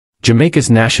Jamaica's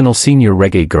national senior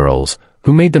Reggae Girlz,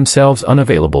 who made themselves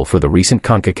unavailable for the recent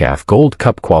CONCACAF Gold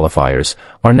Cup qualifiers,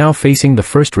 are now facing the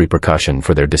first repercussion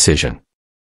for their decision.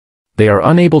 They are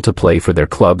unable to play for their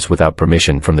clubs without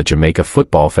permission from the Jamaica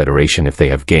Football Federation if they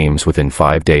have games within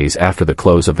 5 days after the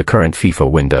close of the current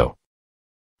FIFA window.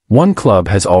 One club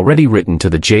has already written to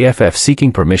the JFF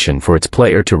seeking permission for its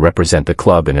player to represent the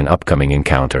club in an upcoming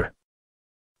encounter.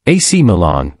 AC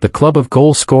Milan, the club of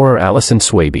goal scorer Alison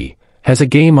Swaby, has a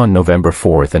game on November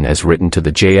 4th and has written to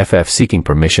the JFF seeking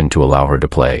permission to allow her to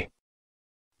play.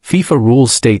 FIFA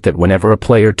rules state that whenever a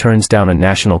player turns down a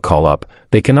national call-up,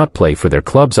 they cannot play for their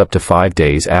clubs up to 5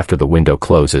 days after the window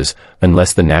closes,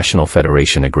 unless the National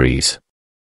Federation agrees.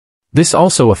 This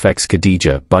also affects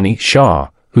Khadija "Bunny" Shaw,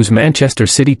 whose Manchester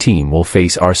City team will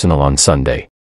face Arsenal on Sunday.